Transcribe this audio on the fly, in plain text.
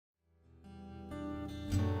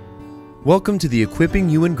Welcome to the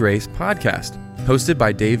Equipping You in Grace podcast, hosted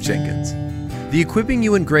by Dave Jenkins. The Equipping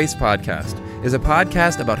You in Grace podcast is a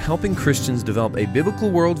podcast about helping Christians develop a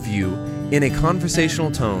biblical worldview in a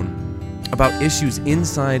conversational tone about issues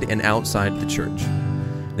inside and outside the church.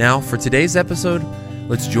 Now, for today's episode,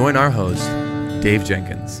 let's join our host, Dave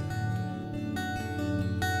Jenkins.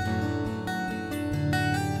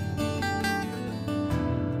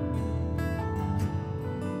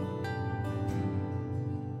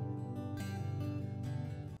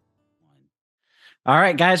 All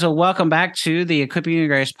right, guys. Well, welcome back to the Equipping You in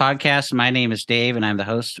Grace podcast. My name is Dave, and I'm the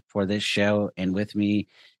host for this show. And with me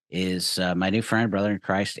is my new friend, brother in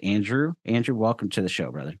Christ, Andrew. Andrew, welcome to the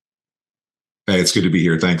show, brother. Hey, it's good to be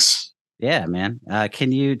here. Thanks. Yeah, man.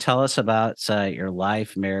 Can you tell us about your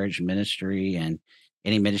life, marriage, ministry, and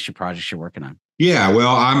any ministry projects you're working on? Yeah,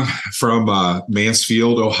 well, I'm from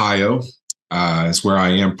Mansfield, Ohio. Is where I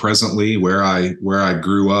am presently, where I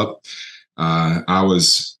grew up. I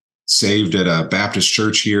was saved at a Baptist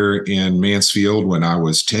church here in Mansfield when I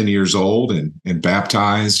was 10 years old and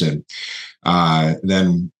baptized, and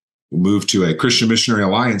then moved to a Christian Missionary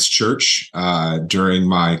Alliance church during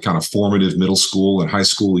my kind of formative middle school and high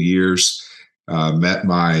school years. Met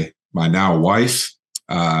my now wife.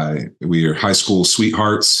 We are high school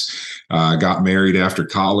sweethearts. Got married after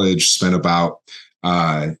college, spent about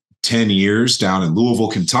 10 years down in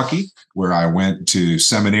Louisville, Kentucky, where I went to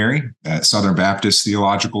seminary at Southern Baptist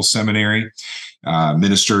Theological Seminary,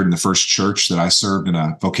 ministered in the first church that I served in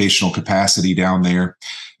a vocational capacity down there,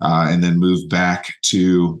 and then moved back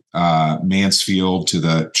to Mansfield to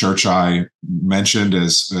the church I mentioned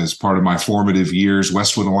as part of my formative years,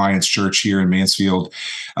 Westwood Alliance Church here in Mansfield,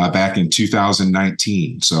 back in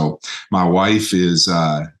 2019. So my wife is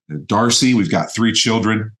Darcy. We've got 3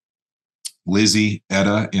 children, Lizzie,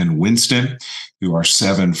 Etta, and Winston, who are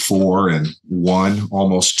 7, 4, and 1,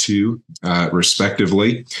 almost 2,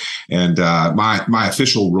 respectively. And my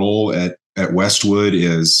official role at Westwood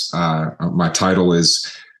is my title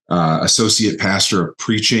is Associate Pastor of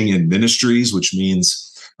Preaching and Ministries, which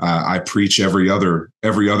means I preach every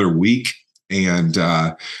other week. And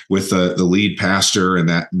with the lead pastor and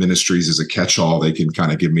that ministries is a catch-all, they can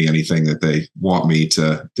kind of give me anything that they want me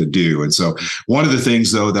to do. And so one of the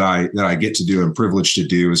things, though, that I get to do and privileged to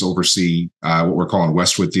do is oversee what we're calling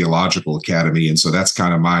Westwood Theological Academy. And so that's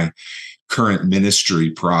kind of my current ministry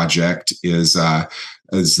project is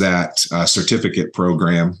that certificate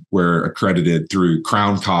program. We're accredited through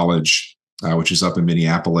Crown College, which is up in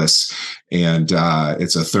Minneapolis. And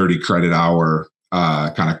it's a 30 credit hour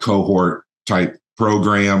kind of cohort type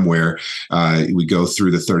program where we go through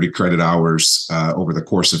the 30 credit hours over the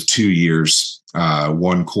course of 2 years,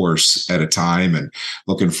 one course at a time, and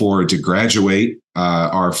looking forward to graduate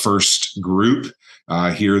our first group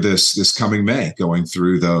here this coming May, going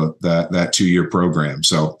through that 2-year program.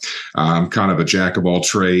 So I'm kind of a jack of all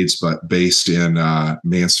trades, but based in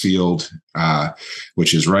Mansfield,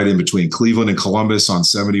 which is right in between Cleveland and Columbus on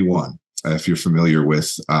 71. If you're familiar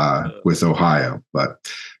with Ohio. But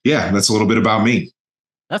yeah, that's a little bit about me.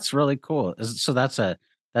 That's really cool. So that's a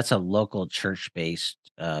local church-based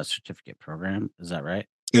certificate program. Is that right?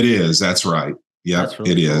 It is. That's right. Yeah,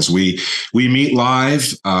 really it cool. Is. We meet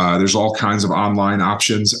live. There's all kinds of online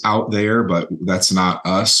options out there, but that's not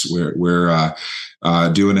us. We're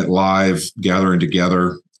doing it live, gathering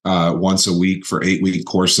together once a week for 8-week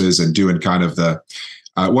courses and doing kind of the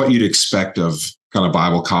what you'd expect of kind of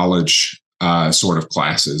Bible college sort of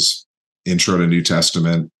classes, intro to New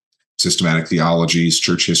Testament, systematic theologies,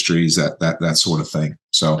 church histories, that sort of thing.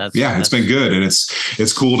 So it's been good, and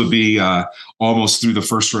it's cool to be almost through the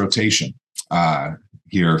first rotation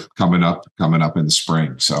here coming up in the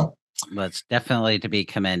spring. So that's definitely to be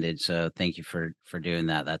commended. So thank you for doing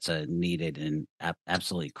that. That's a needed and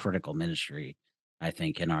absolutely critical ministry, I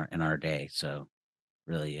think, in our day. So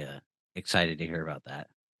really excited to hear about that.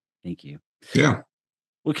 Thank you. Yeah.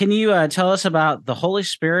 Well, can you tell us about the Holy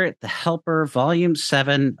Spirit, the Helper, Volume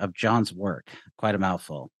 7 of John's work? Quite a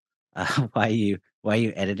mouthful. Why you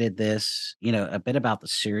edited this? A bit about the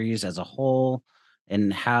series as a whole,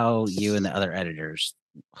 and how you and the other editors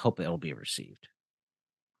hope it will be received.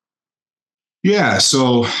 Yeah.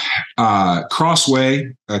 So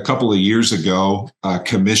Crossway, a couple of years ago,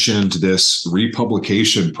 commissioned this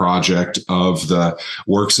republication project of the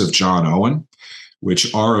works of John Owen,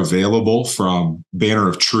 which are available from Banner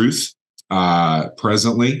of Truth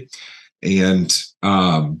presently. And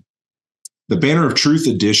the Banner of Truth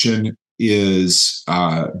edition is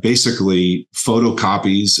basically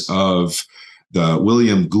photocopies of the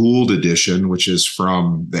William Gould edition, which is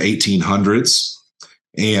from the 1800s.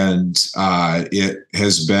 And it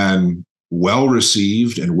has been well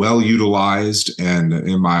received and well utilized, and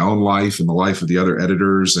in my own life and the life of the other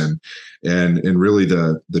editors and really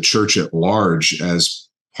the church at large, as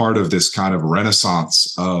part of this kind of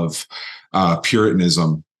renaissance of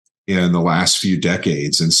Puritanism in the last few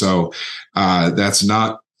decades. And so that's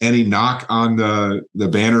not any knock on the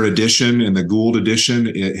Banner edition and the Gould edition.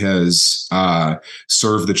 It has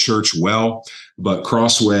served the church well, but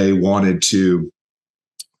Crossway wanted to,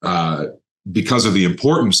 because of the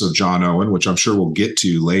importance of John Owen, which I'm sure we'll get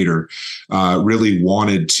to later, really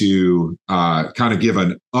wanted to kind of give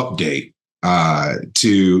an update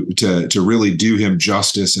to really do him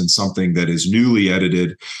justice in something that is newly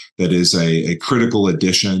edited, that is a critical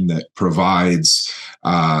edition that provides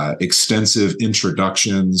extensive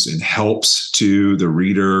introductions and helps to the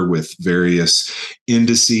reader with various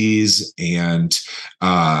indices and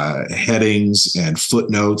headings and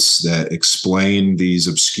footnotes that explain these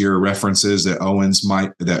obscure references that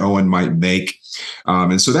Owen might make.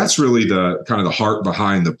 And so that's really the kind of the heart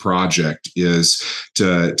behind the project, is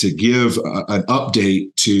to give an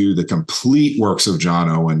update to the complete works of John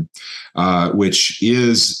Owen, which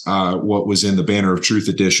is what was in the Banner of Truth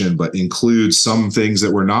edition, but includes some things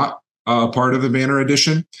that were not part of the Banner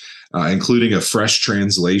edition, including a fresh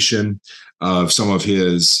translation of some of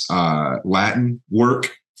his Latin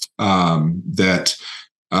work that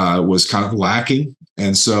was kind of lacking.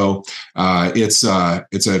 And so it's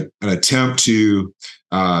an attempt to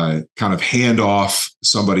kind of hand off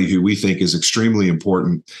somebody who we think is extremely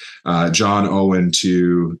important, John Owen,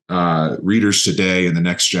 to readers today and the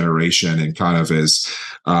next generation, and kind of as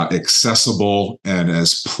accessible and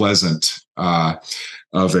as pleasant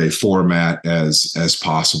of a format as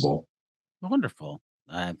possible. Wonderful.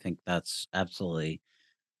 I think that's absolutely.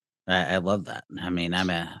 I love that. I mean,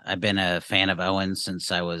 I've been a fan of Owen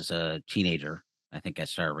since I was a teenager. I think I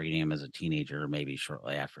started reading him as a teenager, maybe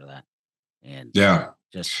shortly after that. And yeah,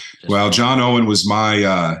 just well, John Owen was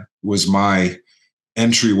my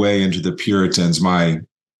entryway into the Puritans.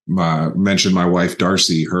 Mentioned my wife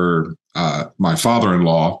Darcy, my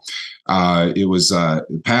father-in-law. It was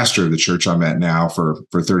pastor of the church I'm at now for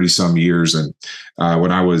 30 some years, and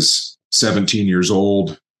when I was 17 years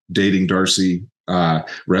old, dating Darcy,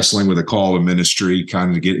 wrestling with a call to ministry,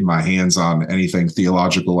 kind of getting my hands on anything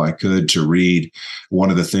theological I could to read. One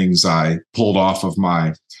of the things I pulled off of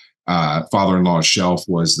my father-in-law's shelf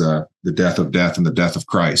was the Death of Death and the Death of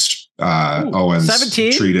Christ. Owen's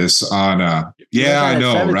 17? Treatise on. Yeah, I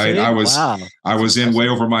know, 17? Right? I was in way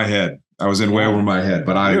over my head. But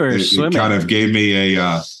it kind of gave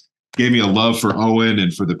me a love for Owen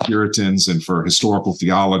and for the Puritans and for historical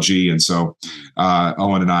theology. And so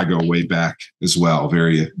Owen and I go way back as well.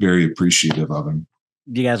 Very, very appreciative of him.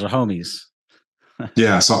 You guys are homies.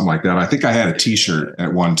 Yeah, something like that. I think I had a T-shirt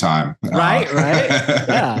at one time. Right.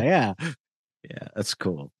 Yeah. That's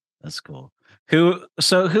cool. Who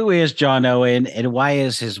is John Owen, and why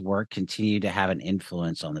is his work continue to have an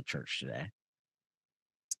influence on the church today?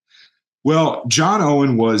 Well, John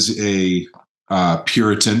Owen was a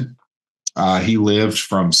Puritan. He lived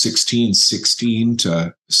from 1616 to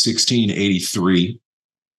 1683.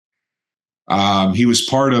 He was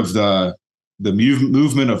part of the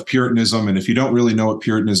movement of Puritanism. And if you don't really know what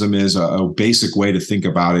Puritanism is, a basic way to think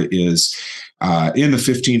about it is in the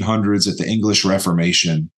 1500s at the English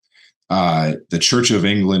Reformation, the Church of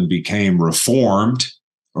England became reformed,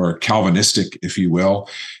 or Calvinistic, if you will,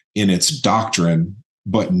 in its doctrine,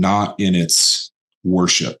 but not in its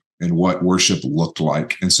worship and what worship looked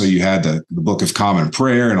like. And so you had the Book of Common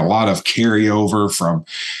Prayer and a lot of carryover from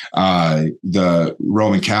the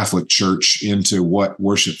Roman Catholic Church into what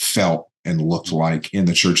worship felt and looked like in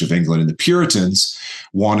the Church of England. And the Puritans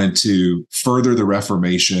wanted to further the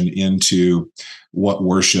Reformation into what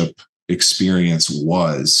worship experience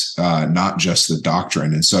was, not just the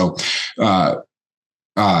doctrine. And so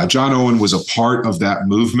John Owen was a part of that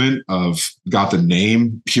movement, got the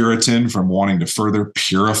name Puritan from wanting to further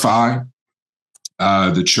purify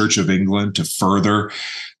the Church of England, to further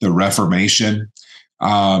the Reformation.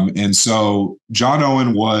 And so John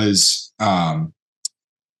Owen was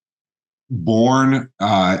born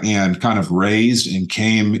and kind of raised and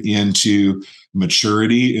came into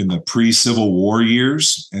maturity in the pre-Civil War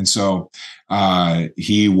years. And so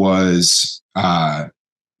he was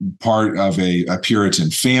part of a Puritan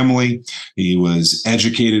family. He was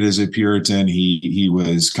educated as a Puritan. He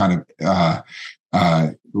was kind of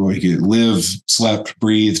he could live, slept,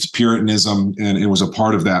 breathed Puritanism, and it was a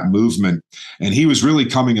part of that movement. And he was really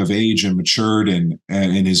coming of age and matured in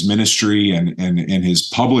his ministry and in his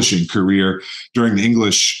publishing career during the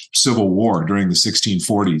English Civil War, during the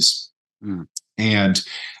 1640s. And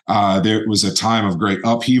There was a time of great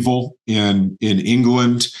upheaval in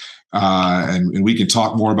England. And we can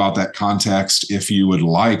talk more about that context if you would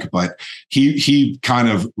like, but he kind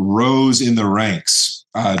of rose in the ranks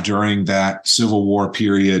during that Civil War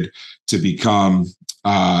period to become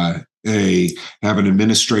have an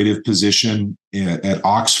administrative position at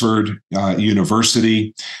Oxford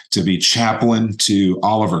University, to be chaplain to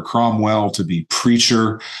Oliver Cromwell, to be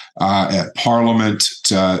preacher at Parliament,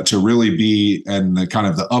 to really be in the kind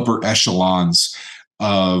of the upper echelons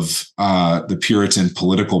of the Puritan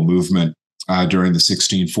political movement during the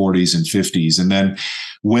 1640s and 50s. And then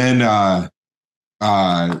when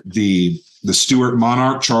the Stuart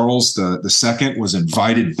monarch, Charles II, was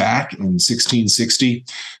invited back in 1660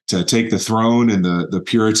 to take the throne, and the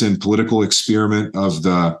Puritan political experiment of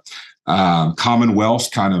the Commonwealth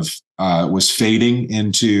kind of was fading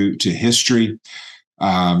into history,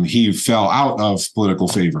 he fell out of political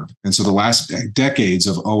favor. And so the last decades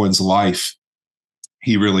of Owen's life,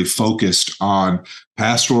 he really focused on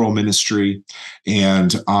pastoral ministry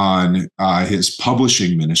and on his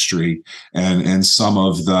publishing ministry, and some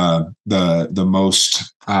of the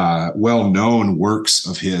most well-known works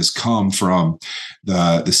of his come from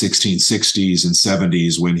the 1660s and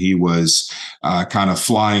 70s, when he was kind of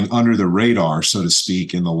flying under the radar, so to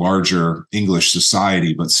speak, in the larger English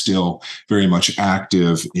society, but still very much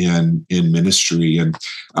active in ministry. And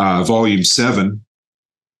volume 7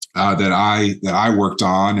 that I worked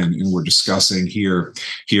on and we're discussing here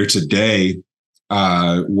today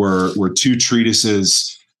were two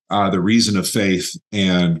treatises, The Reason of Faith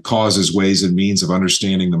and Causes, Ways, and Means of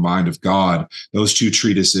Understanding the Mind of God. Those two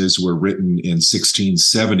treatises were written in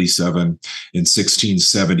 1677 and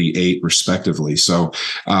 1678, respectively. So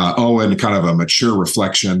Owen, kind of a mature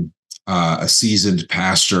reflection, a seasoned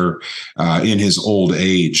pastor in his old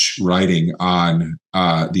age, writing on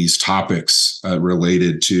these topics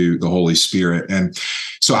related to the Holy Spirit. And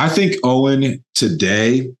so I think Owen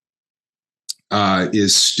today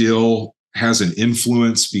still has an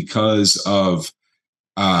influence because of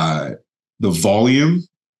the volume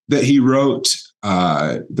that he wrote,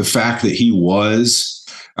 the fact that he was.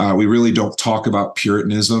 We really don't talk about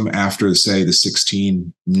Puritanism after, say, the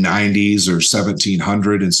 1690s or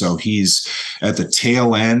 1700. And so he's at the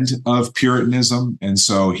tail end of Puritanism. And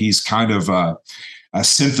so he's kind of a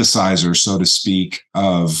synthesizer, so to speak,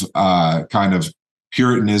 of kind of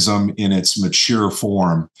Puritanism in its mature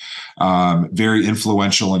form, very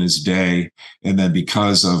influential in his day. And then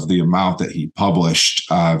because of the amount that he published,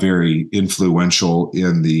 very influential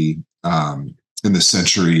in the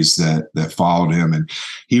centuries that followed him. And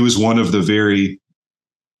he was one of the very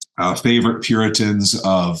favorite Puritans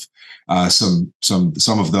of some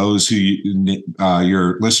of those who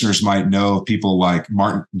your listeners might know, people like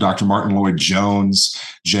Dr. Martin Lloyd-Jones,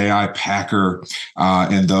 J.I. Packer,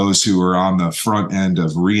 and those who are on the front end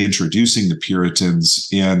of reintroducing the Puritans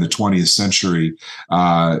in the 20th century.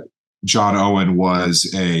 John Owen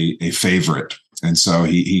was a favorite. And so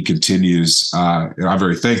he continues. I'm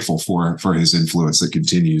very thankful for his influence that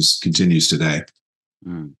continues today.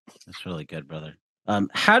 That's really good, brother.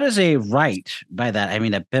 How does a right, by that I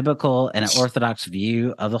mean a biblical and an orthodox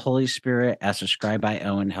view of the Holy Spirit as described by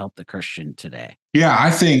Owen, help the Christian today? Yeah, I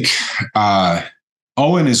think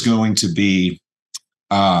Owen is going to be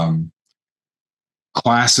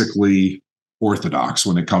classically orthodox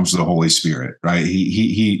when it comes to the Holy Spirit, right?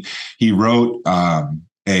 He wrote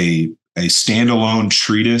a standalone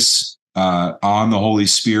treatise on the Holy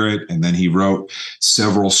Spirit, and then he wrote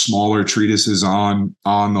several smaller treatises on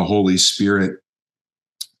the Holy Spirit.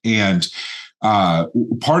 And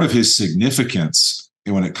part of his significance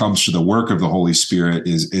when it comes to the work of the Holy Spirit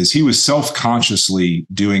is he was self-consciously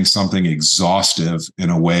doing something exhaustive in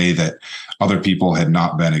a way that other people had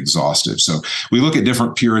not been exhaustive. So we look at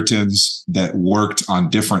different Puritans that worked on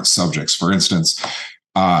different subjects. For instance,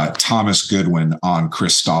 Thomas Goodwin on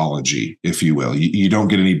Christology, if you will. You don't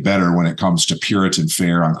get any better when it comes to Puritan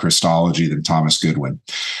fare on Christology than Thomas Goodwin.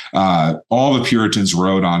 All the Puritans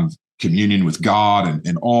wrote on communion with God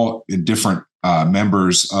and all in different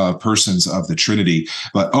persons of the Trinity.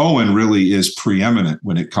 But Owen really is preeminent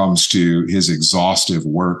when it comes to his exhaustive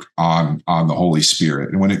work on the Holy Spirit.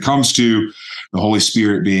 And when it comes to the Holy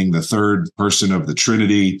Spirit being the third person of the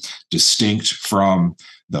Trinity, distinct from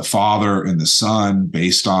the Father and the Son,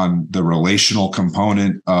 based on the relational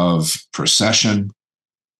component of procession,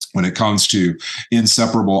 when it comes to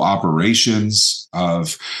inseparable operations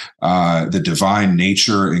of the divine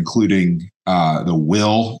nature, including the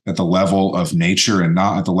will at the level of nature and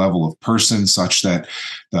not at the level of person, such that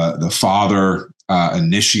the Father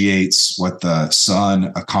initiates, what the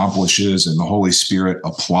Son accomplishes, and the Holy Spirit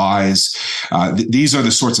applies. These are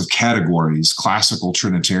the sorts of categories, classical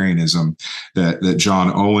Trinitarianism, that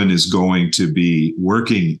John Owen is going to be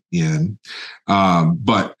working in.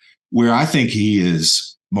 But where I think he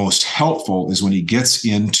is most helpful is when he gets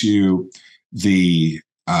into the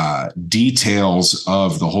details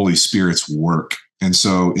of the Holy Spirit's work. And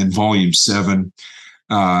so in volume 7,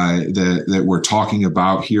 that we're talking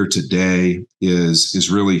about here today is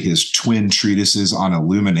really his twin treatises on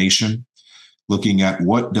illumination, looking at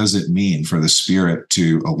what does it mean for the Spirit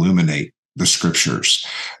to illuminate the Scriptures.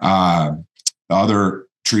 Other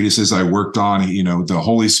treatises I worked on, the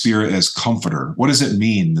Holy Spirit as comforter. What does it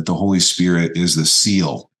mean that the Holy Spirit is the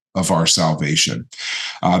seal of our salvation?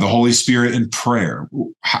 The Holy Spirit in prayer.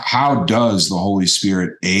 How does the Holy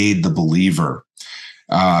Spirit aid the believer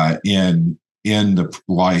in the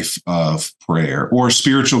life of prayer? Or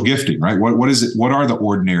spiritual gifting, right? What is it? What are the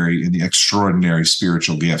ordinary and the extraordinary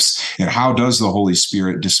spiritual gifts? And how does the Holy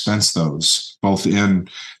Spirit dispense those, both in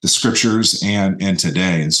the Scriptures and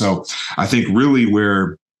today? And so I think really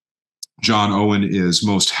where John Owen is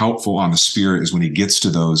most helpful on the Spirit is when he gets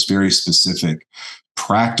to those very specific,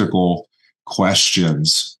 practical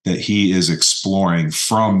questions that he is exploring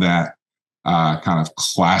from that kind of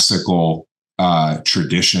classical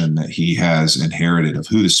tradition that he has inherited of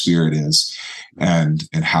who the Spirit is and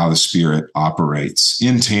how the Spirit operates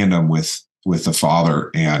in tandem with the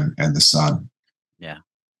Father and the Son. Yeah.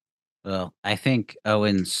 Well, I think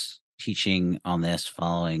Owen's teaching on this,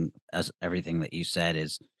 following as everything that you said,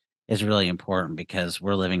 is really important, because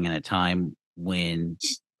we're living in a time when,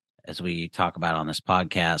 as we talk about on this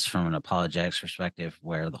podcast from an apologetics perspective,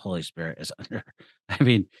 where the Holy Spirit is under, I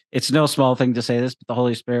mean, it's no small thing to say this, but the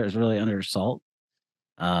Holy Spirit is really under assault.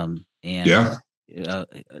 And Yeah. The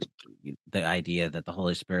idea that the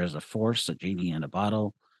Holy Spirit is a force, a genie in a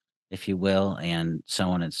bottle, if you will, and so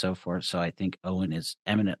on and so forth. So I think Owen is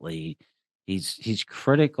eminently, he's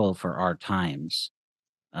critical for our times.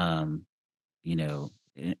 In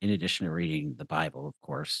addition to reading the Bible, of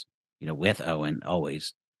course, with Owen,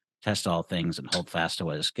 always test all things and hold fast to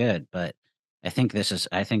what is good. But I think this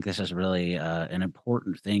is really an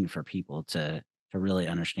important thing for people to really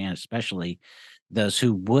understand, especially those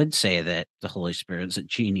who would say that the Holy Spirit is a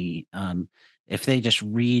genie. If they just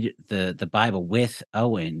read the Bible with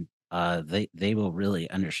Owen, they will really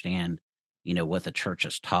understand, what the church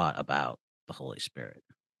has taught about the Holy Spirit.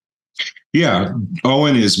 Yeah,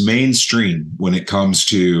 Owen is mainstream when it comes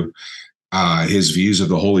to his views of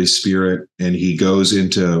the Holy Spirit, and he goes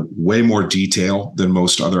into way more detail than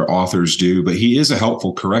most other authors do. But he is a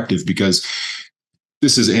helpful corrective, because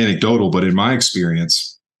this is anecdotal, but in my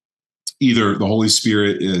experience, either the Holy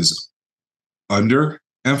Spirit is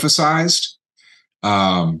underemphasized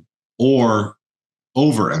or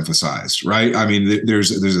overemphasized, right? I mean,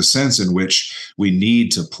 there's a sense in which we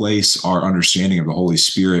need to place our understanding of the Holy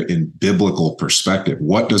Spirit in biblical perspective.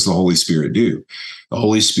 What does the Holy Spirit do? The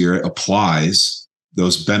Holy Spirit applies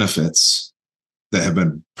those benefits that have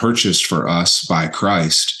been purchased for us by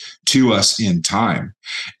Christ to us in time.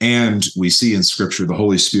 And we see in Scripture the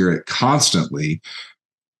Holy Spirit constantly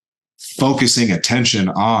focusing attention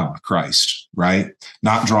on Christ, right?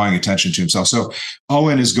 Not drawing attention to himself. So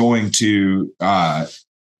Owen is going to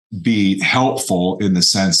be helpful in the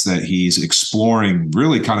sense that he's exploring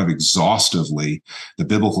really kind of exhaustively the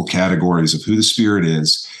biblical categories of who the Spirit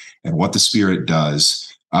is and what the Spirit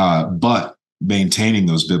does, but maintaining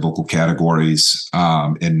those biblical categories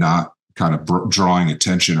and not kind of drawing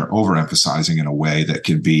attention or overemphasizing in a way that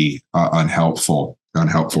can be unhelpful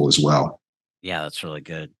as well. Yeah, that's really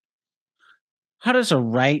good. How does a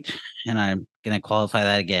right, and I'm going to qualify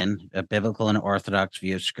that again, a biblical and orthodox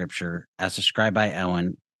view of Scripture as described by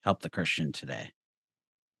Owen help the Christian today?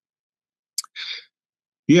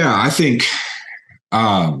 Yeah, I think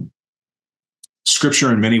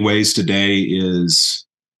Scripture in many ways today is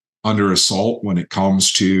under assault when it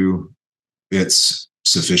comes to its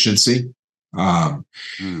sufficiency. And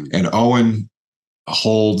Owen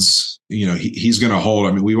holds, he's going to hold,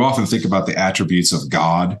 I mean, we often think about the attributes of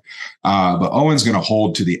God, but Owen's going to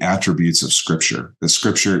hold to the attributes of Scripture, that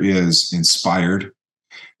Scripture is inspired,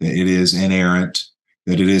 that it is inerrant,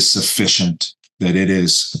 that it is sufficient, that it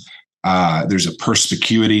is, there's a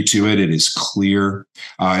perspicuity to it, it is clear,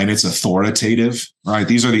 and it's authoritative, right?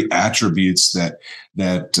 These are the attributes that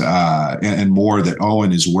and more that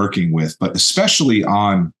Owen is working with, but especially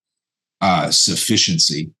on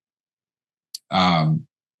sufficiency.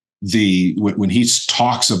 When he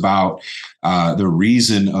talks about the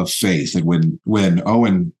reason of faith, and when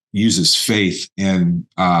Owen uses faith in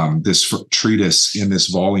this treatise in this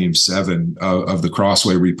volume 7 of the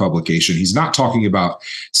Crossway republication. He's not talking about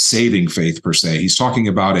saving faith per se. He's talking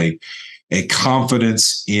about a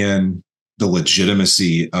confidence in the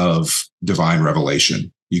legitimacy of divine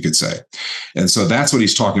revelation, you could say. And so that's what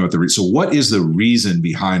he's talking about. So what is the reason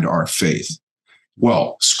behind our faith?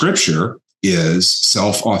 Well, Scripture is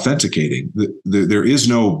self-authenticating. There is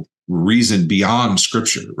no reason beyond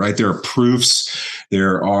Scripture, right? There are proofs,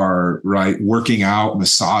 there are, right, working out,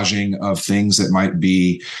 massaging of things that might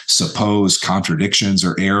be supposed contradictions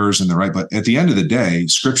or errors in the right. But at the end of the day,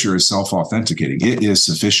 Scripture is self-authenticating. It is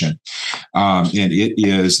sufficient. And it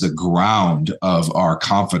is the ground of our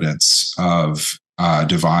confidence of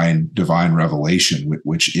divine revelation,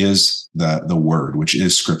 which is the word, which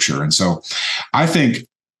is Scripture. And so I think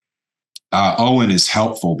Owen is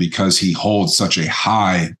helpful because he holds such a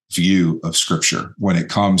high view of Scripture when it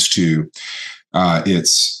comes to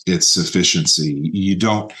its sufficiency. You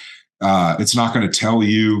don't. It's not going to tell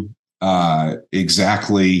you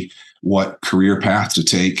exactly what career path to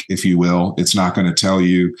take, if you will. It's not going to tell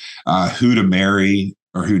you who to marry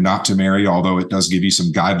or who not to marry, although it does give you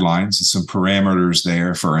some guidelines and some parameters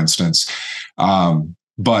there, for instance.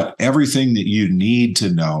 But everything that you need to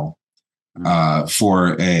know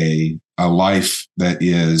for a life that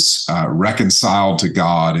is reconciled to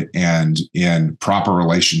God and in proper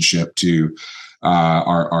relationship to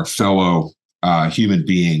our fellow human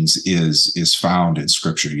beings is found in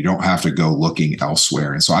Scripture. You don't have to go looking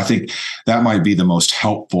elsewhere. And so I think that might be the most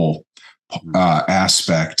helpful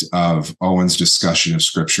aspect of Owen's discussion of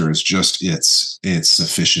Scripture, is just its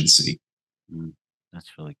sufficiency.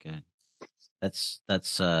 That's really good. That's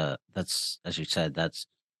as you said, that's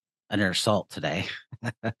under assault today.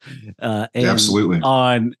 Absolutely.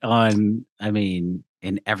 I mean,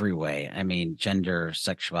 in every way. I mean, gender,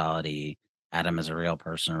 sexuality, Adam is a real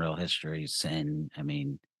person, real history, sin. I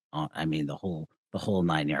mean, the whole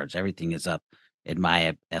 9 yards. Everything is up, in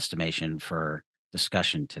my estimation, for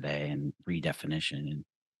discussion today and redefinition. And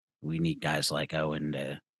we need guys like Owen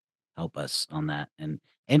to help us on that. And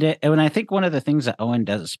I think one of the things that Owen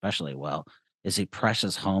does especially well is he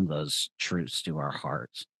presses home those truths to our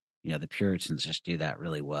hearts. The Puritans just do that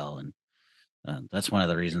really well. And that's one of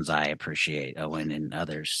the reasons I appreciate Owen and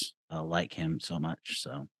others like him so much.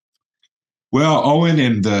 So, well, Owen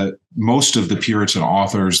and most of the Puritan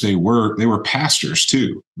authors, they were pastors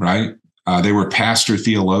too, right? They were pastor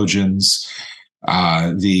theologians.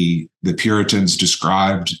 The Puritans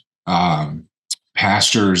described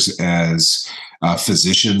pastors as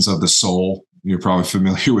physicians of the soul. You're probably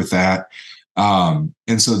familiar with that.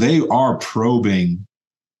 And so they are probing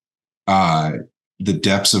the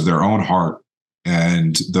depths of their own heart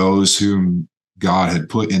and those whom God had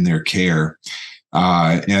put in their care.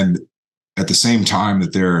 And at the same time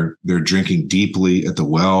that they're drinking deeply at the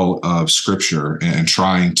well of Scripture and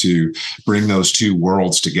trying to bring those two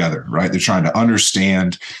worlds together, right? They're trying to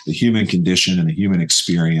understand the human condition and the human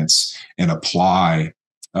experience and apply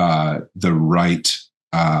the right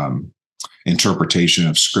interpretation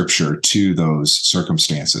of Scripture to those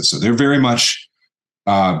circumstances. So they're very much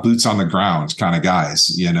boots on the ground kind of guys.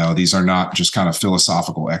 These are not just kind of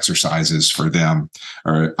philosophical exercises for them,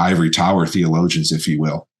 or ivory tower theologians, if you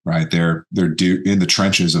will, right? They're in the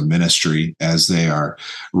trenches of ministry as they are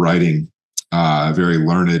writing very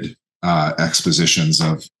learned expositions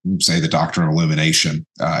of, say, the doctrine of illumination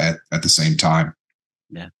at the same time.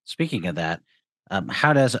 Yeah. Speaking of that,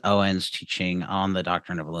 how does Owen's teaching on the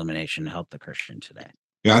doctrine of illumination help the Christian today?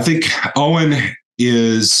 Yeah, I think Owen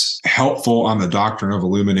is helpful on the doctrine of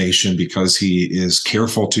illumination because he is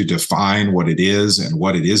careful to define what it is and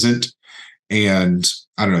what it isn't. And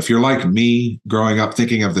I don't know if you're like me, growing up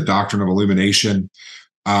thinking of the doctrine of illumination,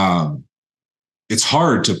 it's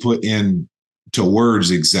hard to put into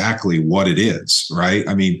words exactly what it is, right?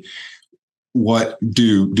 I mean, what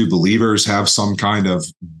do believers have some kind of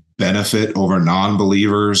benefit over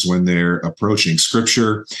non-believers when they're approaching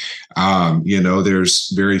Scripture?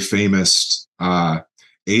 There's very famous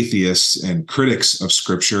atheists and critics of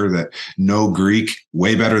Scripture that know Greek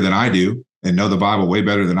way better than I do and know the Bible way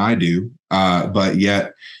better than I do, but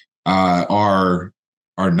yet are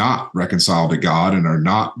not reconciled to God and are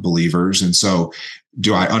not believers. And so,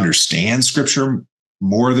 do I understand Scripture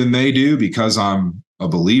more than they do because I'm a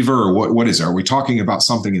believer, or what is it? Are we talking about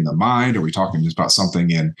something in the mind? Are we talking about something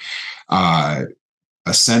in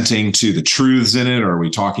assenting to the truths in it? Or are we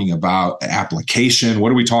talking about application?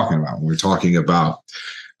 What are we talking about when we're talking about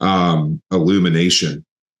illumination?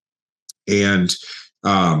 And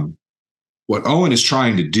what Owen is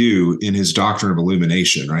trying to do in his doctrine of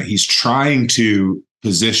illumination, right? He's trying to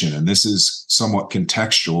position, and this is somewhat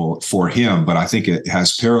contextual for him, but I think it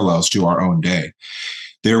has parallels to our own day.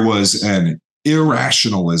 There was an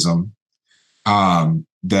irrationalism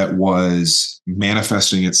that was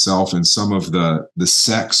manifesting itself in some of the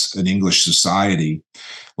sects in English society,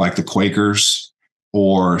 like the Quakers,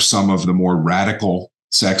 or some of the more radical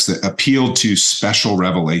sects that appealed to special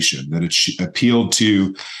revelation, that it appealed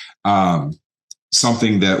to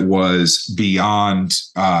something that was beyond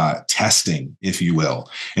testing, if you will.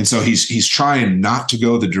 And so he's trying not to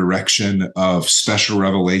go the direction of special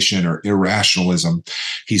revelation or irrationalism.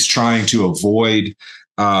 He's trying to avoid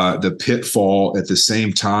the pitfall at the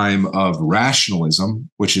same time of rationalism,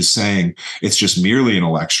 which is saying it's just merely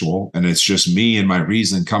intellectual and it's just me and my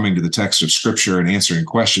reason coming to the text of Scripture and answering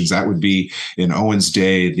questions. That would be, in Owen's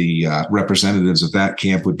day, the representatives of that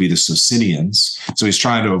camp would be the Socinians. So he's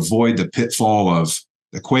trying to avoid the pitfall of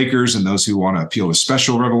the Quakers and those who want to appeal to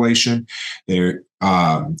special revelation,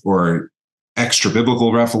 or extra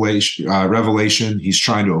biblical revelation. He's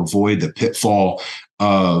trying to avoid the pitfall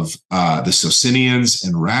of the Socinians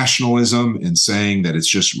and rationalism, and saying that it's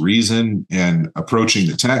just reason and approaching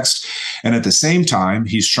the text. And at the same time,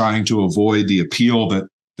 he's trying to avoid the appeal that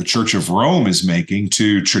the Church of Rome is making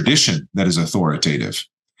to tradition that is authoritative.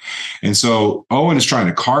 And so Owen is trying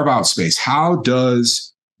to carve out space. How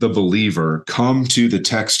does the believer come to the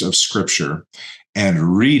text of Scripture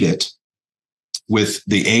and read it with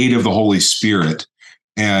the aid of the Holy Spirit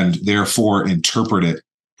and therefore interpret it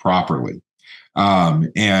properly?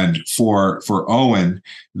 And for Owen,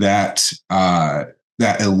 that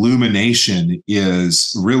illumination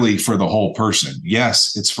is really for the whole person.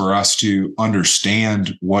 Yes, it's for us to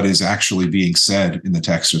understand what is actually being said in the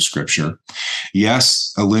text of Scripture.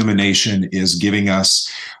 Yes, illumination is giving us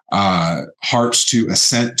hearts to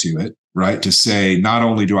assent to it, right? To say, not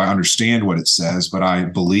only do I understand what it says, but I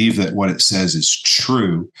believe that what it says is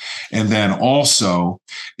true. And then also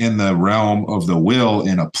in the realm of the will,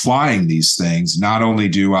 in applying these things, not only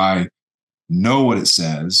do I know what it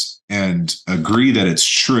says and agree that it's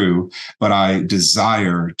true, but I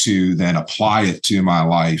desire to then apply it to my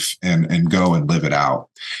life and go and live it out.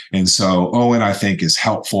 And so Owen, I think, is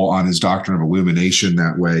helpful on his doctrine of illumination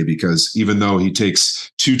that way, because even though he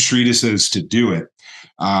takes 2 treatises to do it,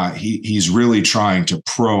 he's really trying to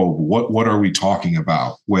probe what are we talking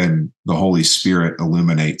about when the Holy Spirit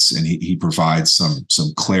illuminates, and he provides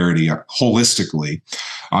some clarity holistically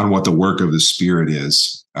on what the work of the Spirit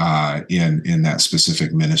is in that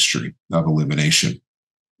specific ministry of illumination.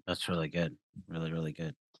 That's really good. Really, really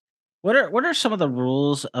good. What are some of the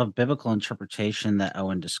rules of biblical interpretation that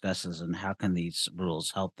Owen discusses, and how can these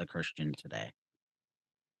rules help the Christian today?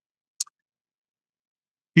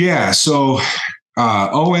 Yeah, so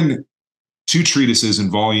Owen, 2 treatises in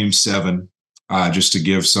volume 7, just to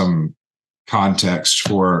give some context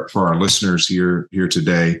for our listeners here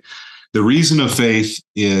today. The Reason of Faith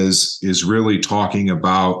is really talking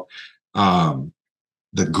about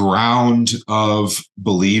the ground of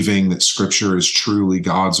believing that Scripture is truly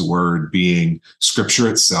God's word, being Scripture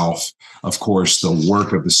itself. Of course, the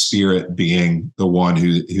work of the Spirit being the one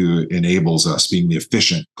who enables us, being the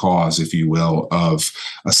efficient cause, if you will, of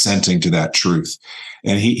assenting to that truth.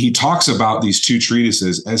 And he talks about these 2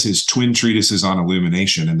 treatises as his twin treatises on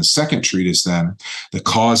illumination. And the second treatise, then, the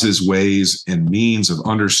causes, ways, and means of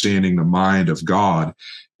understanding the mind of God,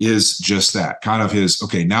 is just that, kind of his,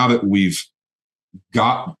 okay, now that we've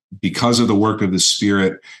got, because of the work of the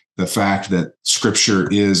Spirit, the fact that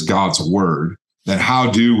Scripture is God's word, then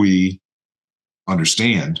how do we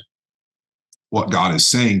understand what God is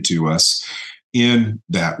saying to us in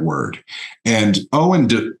that word? And Owen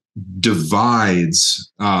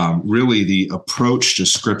divides really the approach to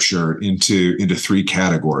Scripture into 3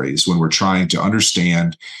 categories when we're trying to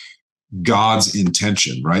understand God's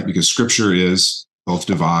intention, right? Because Scripture is both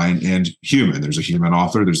divine and human. There's a human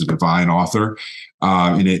author, there's a divine author,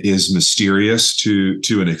 and it is mysterious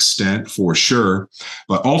to an extent, for sure.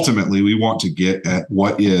 But ultimately, we want to get at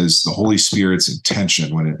what is the Holy Spirit's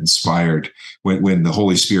intention when the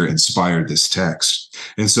Holy Spirit inspired this text.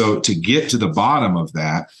 And so, to get to the bottom of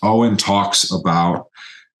that, Owen talks about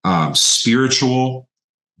spiritual,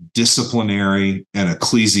 disciplinary, and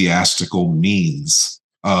ecclesiastical means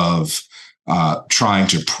of trying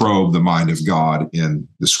to probe the mind of God in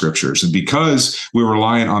the Scriptures. And because we're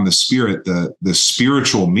reliant on the Spirit, the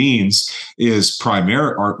spiritual means is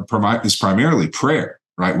primarily prayer,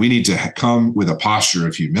 right? We need to come with a posture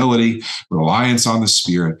of humility, reliance on the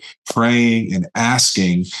Spirit, praying and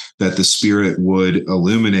asking that the Spirit would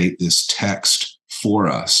illuminate this text for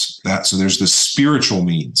us. So there's the spiritual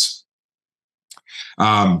means.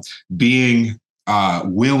 Being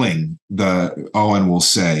willing, Owen will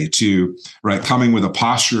say, to coming with a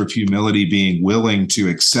posture of humility, being willing to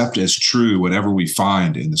accept as true whatever we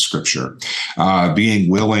find in the scripture, being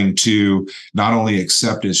willing to not only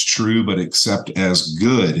accept as true, but accept as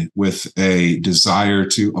good with a desire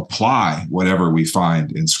to apply whatever we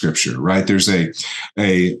find in scripture, right? There's a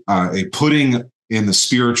putting in the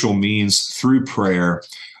spiritual means through prayer,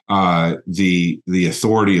 the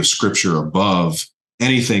authority of scripture above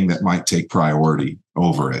anything that might take priority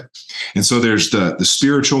over it. And so there's the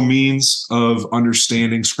spiritual means of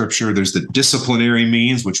understanding scripture. There's the disciplinary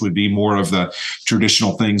means, which would be more of the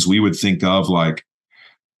traditional things we would think of, like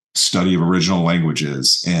study of original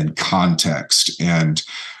languages and context. And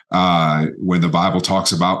when the Bible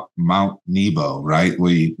talks about Mount Nebo, right,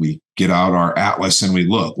 we get out our atlas and we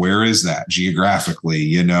look, where is that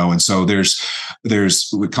geographically, and so there's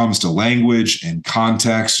when it comes to language and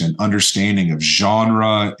context and understanding of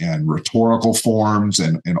genre and rhetorical forms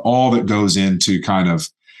and all that goes into kind of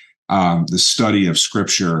the study of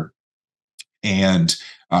scripture, and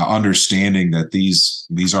understanding that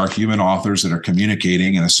these are human authors that are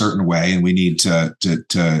communicating in a certain way, and we need to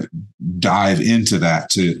dive into that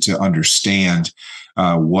to understand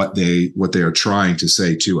what they are trying to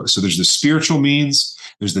say to us. So there's the spiritual means,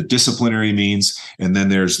 there's the disciplinary means, and then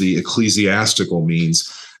there's the ecclesiastical means.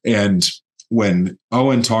 And when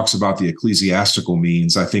Owen talks about the ecclesiastical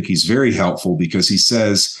means, I think he's very helpful, because he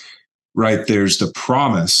says, right, there's the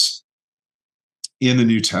promise in the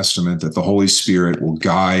New Testament that the Holy Spirit will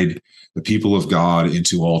guide the people of God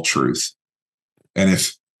into all truth. And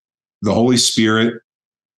if the Holy Spirit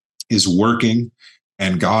is working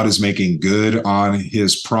and God is making good on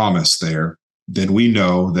his promise there, then we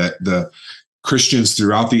know that the Christians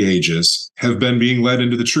throughout the ages have been being led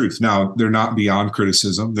into the truth. Now, they're not beyond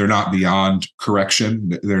criticism. They're not beyond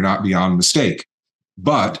correction. They're not beyond mistake.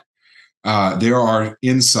 But there are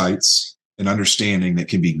insights and understanding that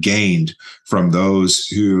can be gained from those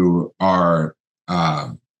who are,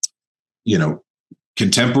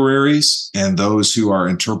 contemporaries and those who are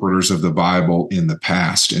interpreters of the Bible in the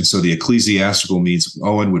past. And so the ecclesiastical means,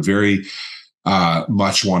 Owen would very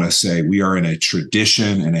much want to say, we are in a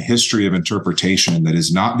tradition and a history of interpretation that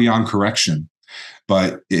is not beyond correction,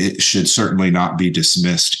 but it should certainly not be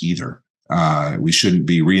dismissed either. We shouldn't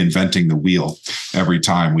be reinventing the wheel every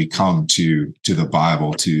time we come to the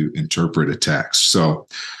Bible to interpret a text. So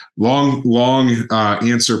long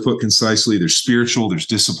answer put concisely. There's spiritual, there's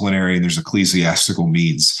disciplinary, and there's ecclesiastical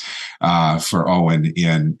means for Owen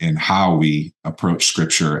in how we approach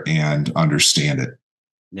scripture and understand it.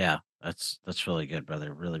 Yeah, that's really good,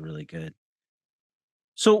 brother. Really, really good.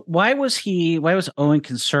 So why was Owen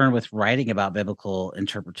concerned with writing about biblical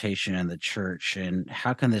interpretation in the church, and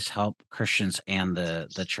how can this help Christians and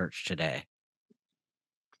the church today?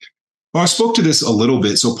 Well, I spoke to this a little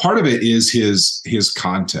bit. So part of it is his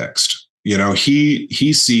context.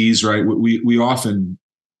 He sees, right, we often,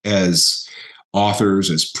 as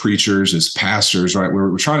authors, as preachers, as pastors, right,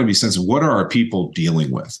 we're trying to be sensitive. What are our people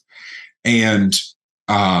dealing with? And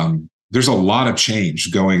there's a lot of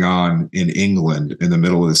change going on in England in the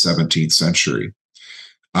middle of the 17th century.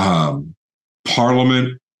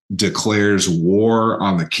 Parliament declares war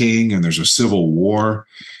on the king, and there's a civil war.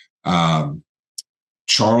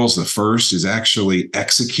 Charles I is actually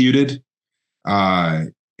executed,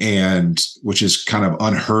 and which is kind of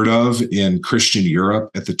unheard of in Christian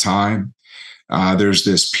Europe at the time. There's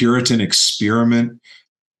this Puritan experiment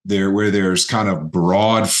there where there's kind of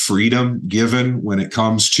broad freedom given when it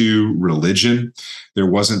comes to religion. There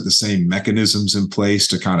wasn't the same mechanisms in place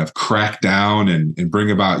to kind of crack down and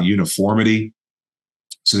bring about uniformity.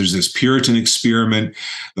 So there's this Puritan experiment.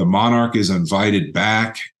 The monarch is invited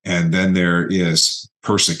back, and then there is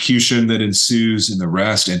persecution that ensues and the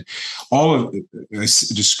rest. And all of I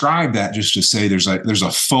describe that just to say there's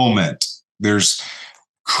a foment. There's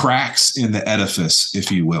cracks in the edifice,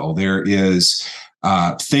 if you will. There is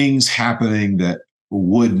things happening that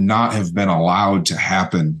would not have been allowed to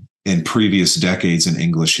happen in previous decades in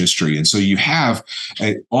English history. And so you have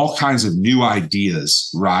all kinds of new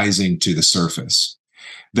ideas rising to the surface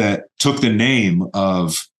that took the name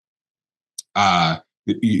of,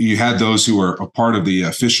 you had those who were a part of the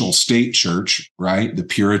official state church, right? The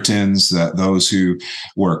Puritans, those who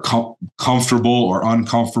were comfortable or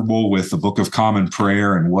uncomfortable with the Book of Common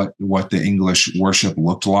Prayer and what the English worship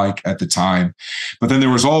looked like at the time. But then there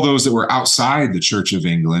was all those that were outside the Church of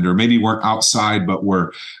England, or maybe weren't outside, but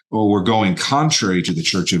were going contrary to the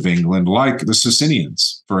Church of England, like the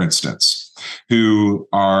Socinians, for instance, who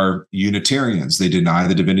are Unitarians. They deny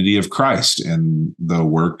the divinity of Christ and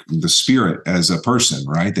the Spirit as a person,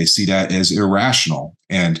 right? They see that as irrational.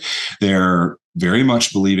 And they're very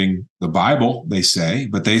much believing the Bible, they say,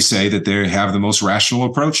 but they say that they have the most rational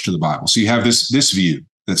approach to the Bible. So you have this view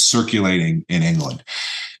that's circulating in England.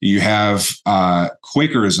 You have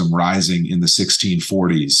Quakerism rising in the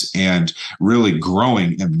 1640s and really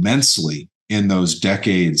growing immensely in those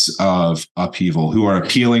decades of upheaval, who are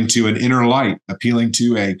appealing to an inner light, appealing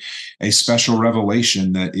to a special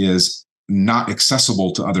revelation that is not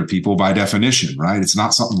accessible to other people by definition, right? It's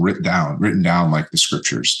not something written down like the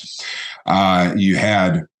scriptures. You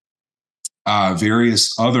had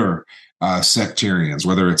various other sectarians,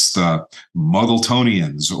 whether it's the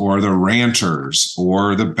Muggletonians or the Ranters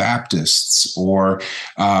or the Baptists or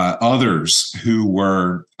others who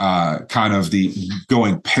were kind of the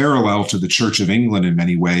going parallel to the Church of England in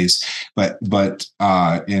many ways, but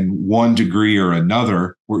in one degree or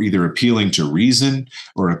another, were either appealing to reason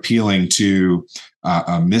or appealing to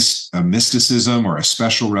a mysticism or a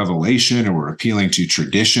special revelation, or appealing to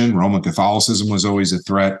tradition. Roman Catholicism was always a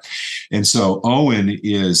threat. And so Owen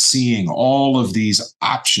is seeing all of these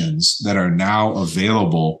options that are now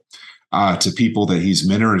available to people that he's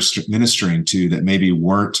ministering to that maybe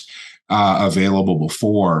weren't available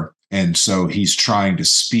before. And so he's trying to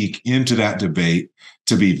speak into that debate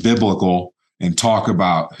to be biblical and talk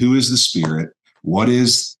about who is the Spirit, what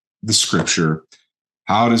is the Scripture,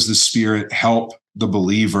 how does the Spirit help the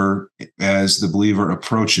believer as the believer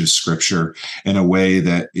approaches Scripture in a way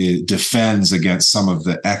that it defends against some of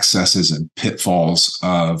the excesses and pitfalls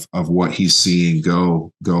of what he's seeing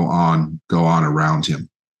go on around him.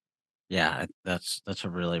 Yeah, that's a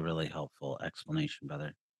really, really helpful explanation,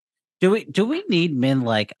 brother. Do we need men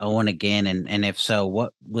like Owen again? And if so,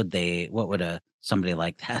 what would somebody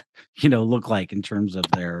like that, look like in terms of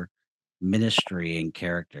their ministry and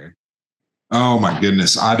character? Oh my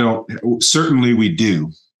goodness. Certainly we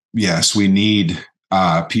do. Yes, we need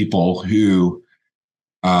people who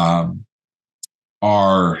are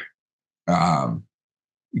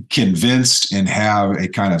convinced and have a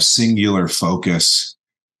kind of singular focus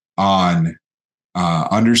on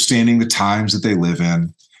understanding the times that they live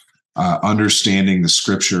in, understanding the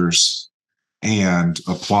scriptures, and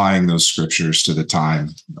applying those scriptures to the time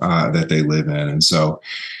that they live in. And so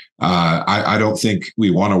I don't think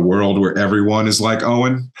we want a world where everyone is like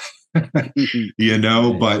Owen,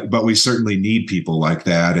 but we certainly need people like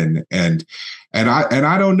that. And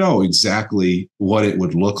I don't know exactly what it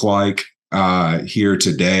would look like here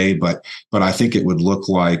today, but I think it would look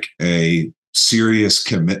like a serious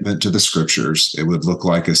commitment to the scriptures. It would look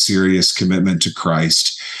like a serious commitment to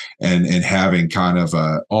Christ and having kind of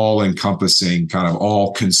a all-encompassing, kind of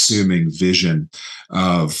all-consuming vision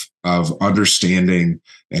of understanding,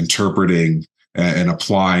 interpreting, and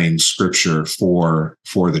applying scripture for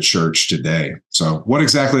the church today. So what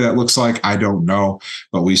exactly that looks like, I don't know,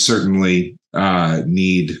 but we certainly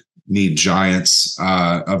need giants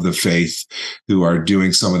of the faith who are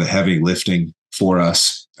doing some of the heavy lifting for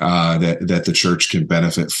us that the church can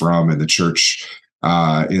benefit from, and the church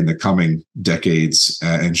in the coming decades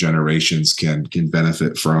and generations can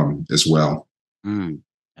benefit from as well. I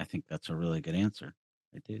think that's a really good answer.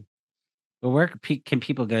 I do. Well, where can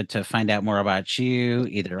people go to find out more about you,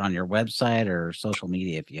 either on your website or social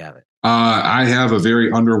media, if you have it? I have a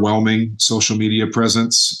very underwhelming social media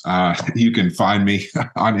presence. You can find me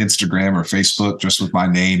on Instagram or Facebook just with my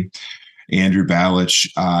name, Andrew Balich.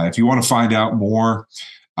 If you want to find out more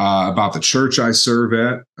about the church I serve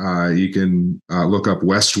at, you can look up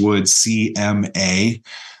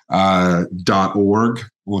westwoodcma.org.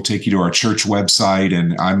 We'll take you to our church website.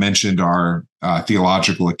 And I mentioned our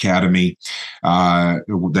theological academy. That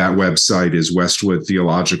website is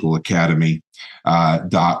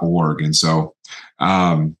westwoodtheologicalacademy.org. And so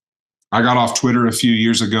I got off Twitter a few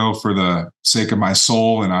years ago for the sake of my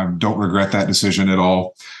soul, and I don't regret that decision at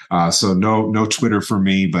all. So no Twitter for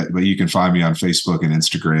me, but you can find me on Facebook and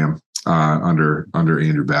Instagram under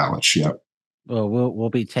Andrew Balich. Yep. Well,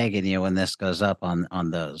 we'll be tagging you when this goes up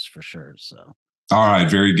on those for sure. So. All right.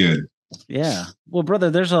 Very good. Yeah. Well, brother,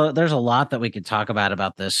 there's a lot that we could talk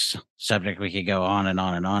about this subject. We could go on and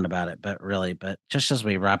on and on about it, but just as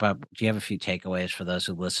we wrap up, do you have a few takeaways for those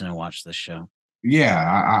who listen and watch this show? Yeah,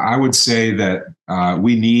 I would say that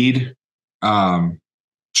we need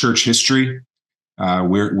church history.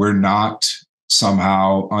 We're not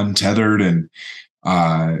somehow untethered, and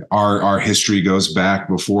our history goes back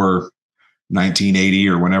before 1980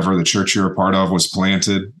 or whenever the church you're a part of was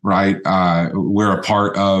planted, right? We're a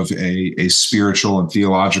part of a spiritual and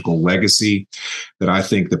theological legacy that I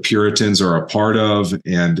think the Puritans are a part of.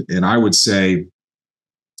 And I would say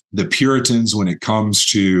the Puritans, when it comes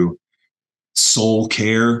to soul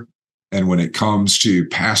care, And when it comes to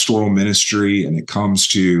pastoral ministry and it comes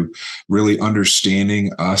to really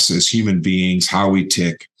understanding us as human beings, how we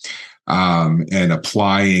tick, and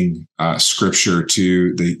applying scripture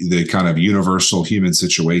to the kind of universal human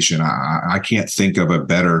situation, I can't think of a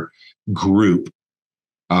better group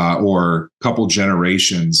or couple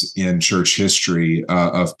generations in church history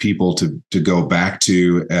of people to go back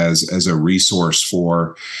to as a resource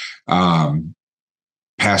for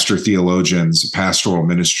pastor theologians, pastoral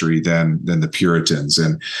ministry than the Puritans.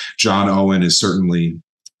 And John Owen is certainly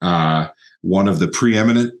one of the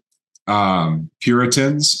preeminent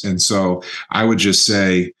Puritans. And so I would just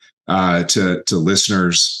say to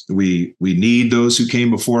listeners, we need those who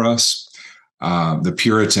came before us. The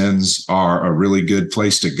Puritans are a really good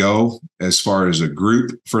place to go as far as a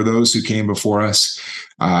group for those who came before us.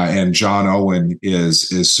 And John Owen is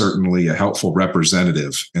certainly a helpful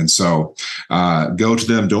representative. And so go to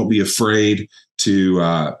them. Don't be afraid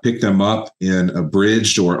to pick them up in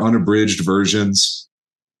abridged or unabridged versions.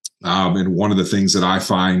 And one of the things that I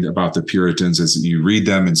find about the Puritans is that you read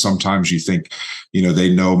them and sometimes you think,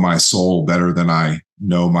 they know my soul better than I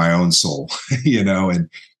know my own soul,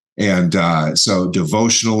 And so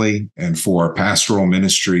devotionally and for pastoral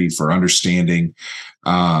ministry, for understanding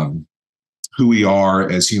who we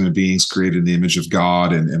are as human beings created in the image of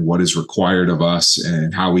God and what is required of us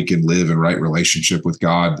and how we can live in right relationship with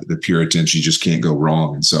God, the Puritans, you just can't go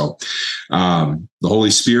wrong. And so the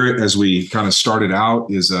Holy Spirit, as we kind of started out,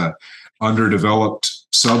 is a underdeveloped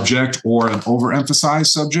subject or an overemphasized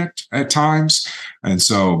subject at times. And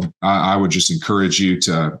so I would just encourage you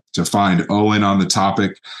to find Owen on the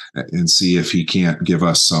topic and see if he can't give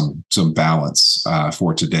us some balance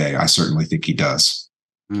for today. I certainly think he does.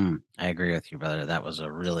 I agree with you, brother. That was a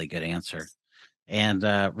really good answer. And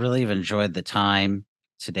really have enjoyed the time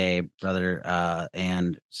today, brother.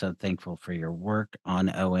 And so thankful for your work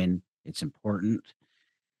on Owen. It's important.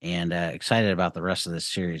 And excited about the rest of this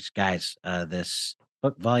series. Guys, this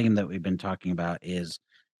book volume that we've been talking about is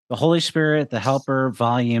The Holy Spirit, the Helper,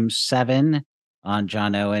 Volume 7 on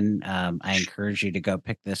John Owen. I encourage you to go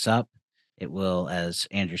pick this up. It will, as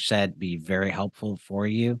Andrew said, be very helpful for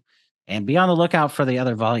you. And be on the lookout for the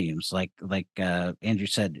other volumes. Like Andrew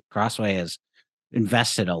said, Crossway has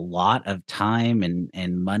invested a lot of time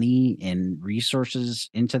and money and resources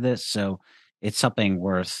into this. So it's something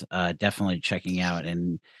worth definitely checking out.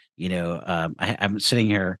 And, I'm sitting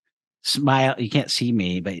here smile. You can't see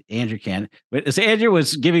me, but Andrew can. But as Andrew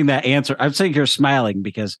was giving that answer, I'm sitting here smiling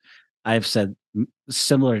because I've said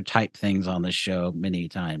similar type things on this show many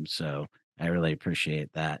times. So I really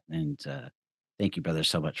appreciate that. And thank you, brother,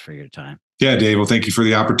 so much for your time. Yeah, Dave. Well, thank you for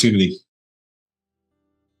the opportunity.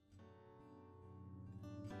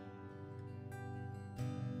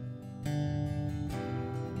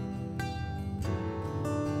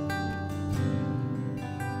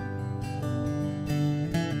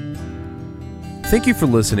 Thank you for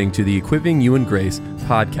listening to the Equipping You in Grace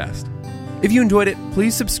podcast. If you enjoyed it,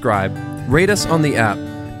 please subscribe, rate us on the app,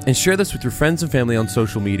 and share this with your friends and family on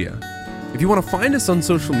social media. If you want to find us on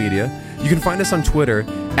social media, you can find us on Twitter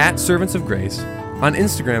 @Servants of Grace, on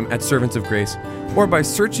Instagram @Servants of Grace, or by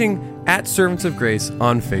searching @Servants of Grace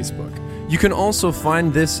on Facebook. You can also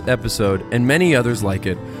find this episode and many others like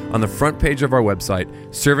it on the front page of our website,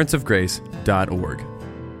 servantsofgrace.org.